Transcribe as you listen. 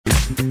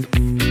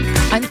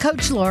I'm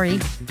Coach Lori,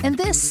 and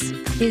this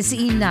is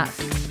Enough.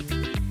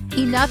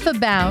 Enough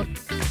about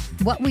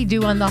what we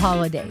do on the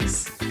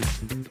holidays.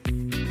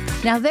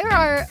 Now, there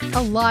are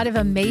a lot of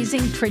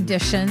amazing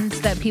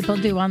traditions that people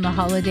do on the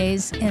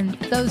holidays, and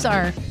those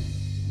are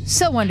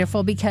so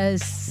wonderful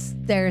because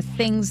they're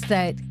things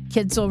that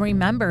kids will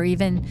remember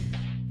even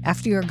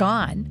after you're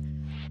gone.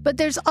 But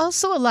there's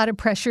also a lot of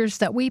pressures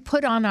that we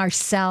put on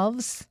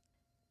ourselves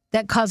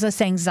that cause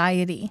us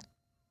anxiety.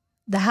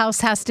 The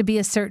house has to be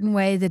a certain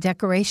way. The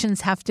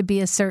decorations have to be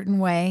a certain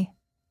way.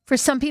 For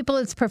some people,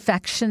 it's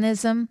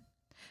perfectionism.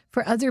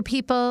 For other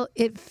people,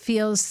 it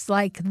feels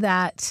like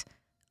that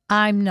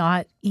I'm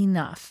not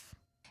enough.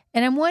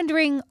 And I'm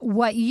wondering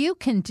what you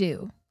can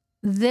do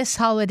this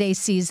holiday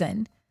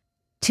season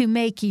to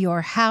make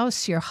your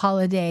house, your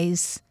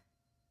holidays,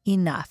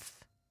 enough.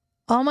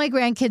 All my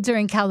grandkids are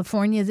in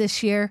California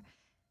this year,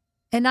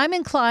 and I'm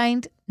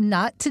inclined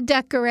not to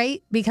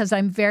decorate because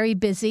I'm very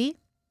busy.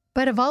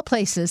 But of all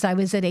places, I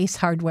was at Ace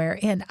Hardware,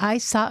 and I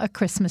saw a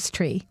Christmas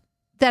tree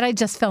that I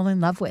just fell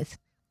in love with.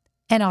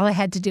 And all I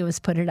had to do was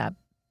put it up.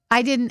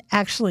 I didn't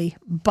actually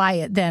buy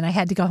it then. I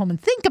had to go home and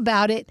think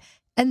about it.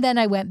 And then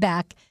I went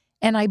back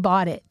and I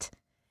bought it.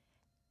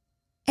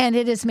 And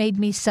it has made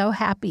me so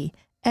happy.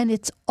 And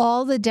it's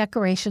all the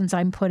decorations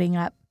I'm putting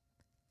up.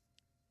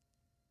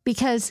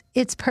 Because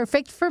it's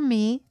perfect for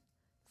me,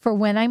 for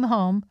when I'm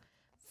home,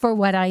 for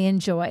what I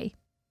enjoy.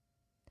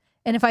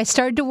 And if I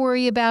started to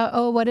worry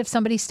about, what if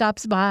somebody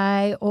stops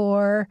by,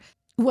 or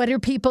what are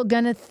people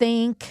going to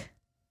think?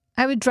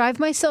 I would drive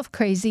myself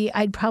crazy.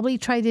 I'd probably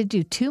try to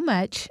do too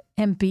much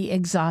and be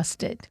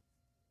exhausted.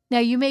 Now,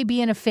 you may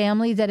be in a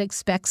family that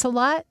expects a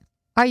lot.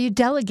 Are you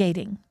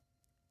delegating?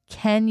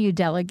 Can you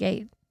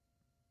delegate?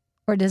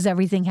 Or does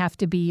everything have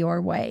to be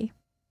your way?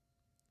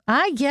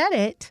 I get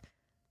it.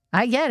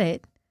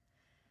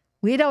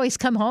 We'd always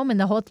come home and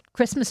the whole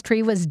Christmas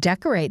tree was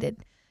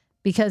decorated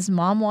because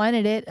Mom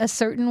wanted it a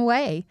certain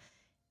way.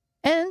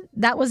 And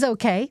that was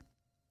okay.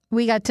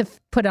 We got to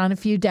put on a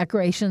few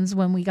decorations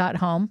when we got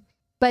home.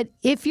 But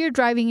if you're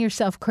driving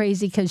yourself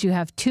crazy because you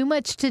have too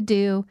much to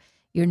do,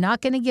 you're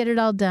not going to get it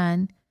all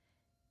done,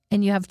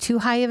 and you have too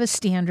high of a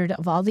standard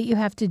of all that you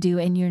have to do,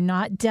 and you're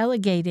not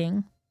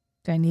delegating,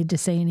 do I need to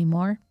say any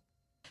more?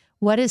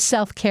 What does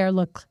self-care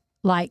look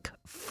like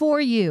for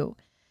you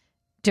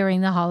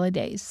during the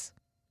holidays?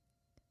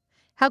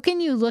 How can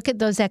you look at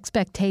those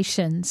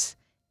expectations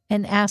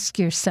and ask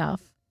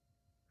yourself,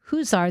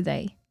 whose are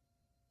they?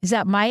 Is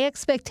that my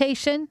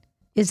expectation?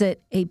 Is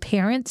it a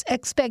parent's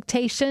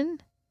expectation?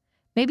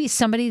 Maybe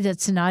somebody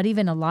that's not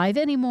even alive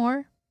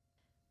anymore?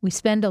 We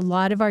spend a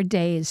lot of our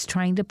days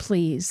trying to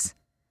please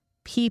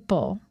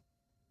people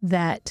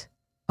that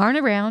aren't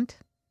around,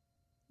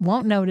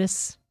 won't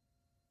notice,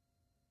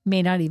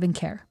 may not even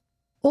care.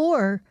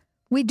 Or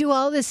we do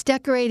all this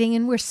decorating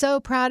and we're so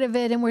proud of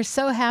it and we're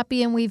so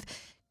happy and we've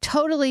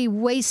totally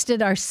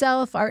wasted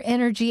ourselves, our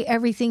energy,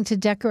 everything to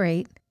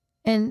decorate.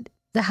 And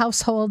the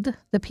household,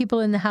 the people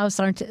in the house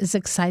aren't as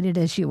excited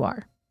as you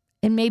are.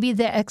 And maybe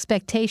the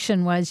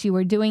expectation was you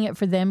were doing it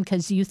for them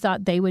because you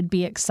thought they would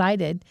be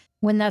excited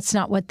when that's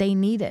not what they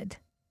needed.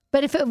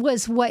 But if it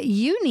was what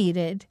you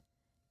needed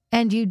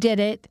and you did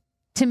it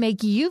to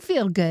make you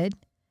feel good,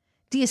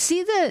 do you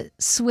see the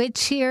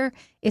switch here?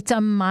 It's a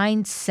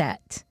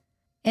mindset.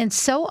 And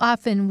so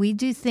often we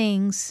do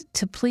things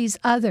to please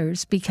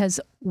others because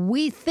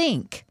we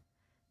think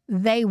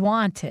they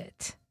want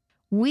it.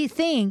 We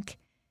think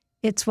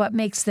it's what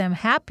makes them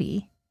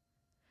happy.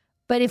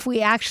 But if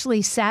we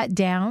actually sat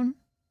down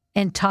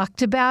and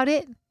talked about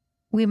it,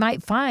 we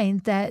might find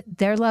that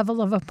their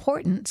level of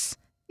importance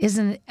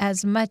isn't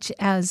as much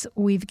as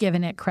we've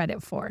given it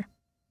credit for.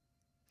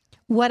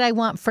 What I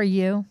want for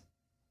you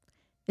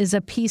is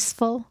a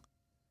peaceful,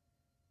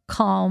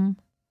 calm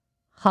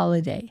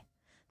holiday.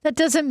 That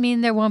doesn't mean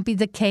there won't be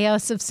the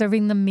chaos of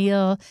serving the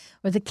meal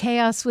or the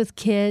chaos with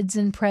kids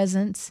and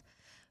presents,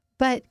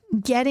 but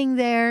getting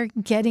there,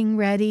 getting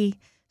ready,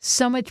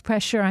 so much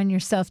pressure on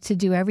yourself to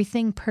do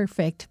everything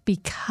perfect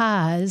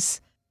because ...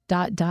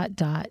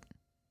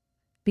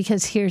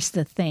 Because here's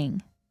the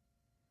thing.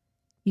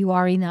 You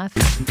are enough.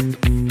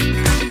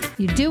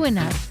 You do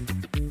enough.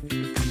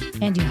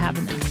 And you have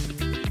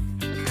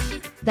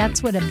enough.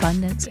 That's what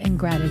abundance and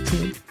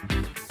gratitude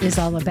is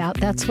all about.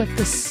 That's what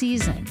the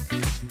season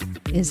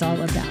is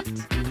all about.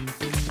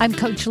 I'm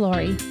Coach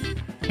Lori,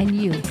 and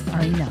you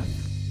are enough.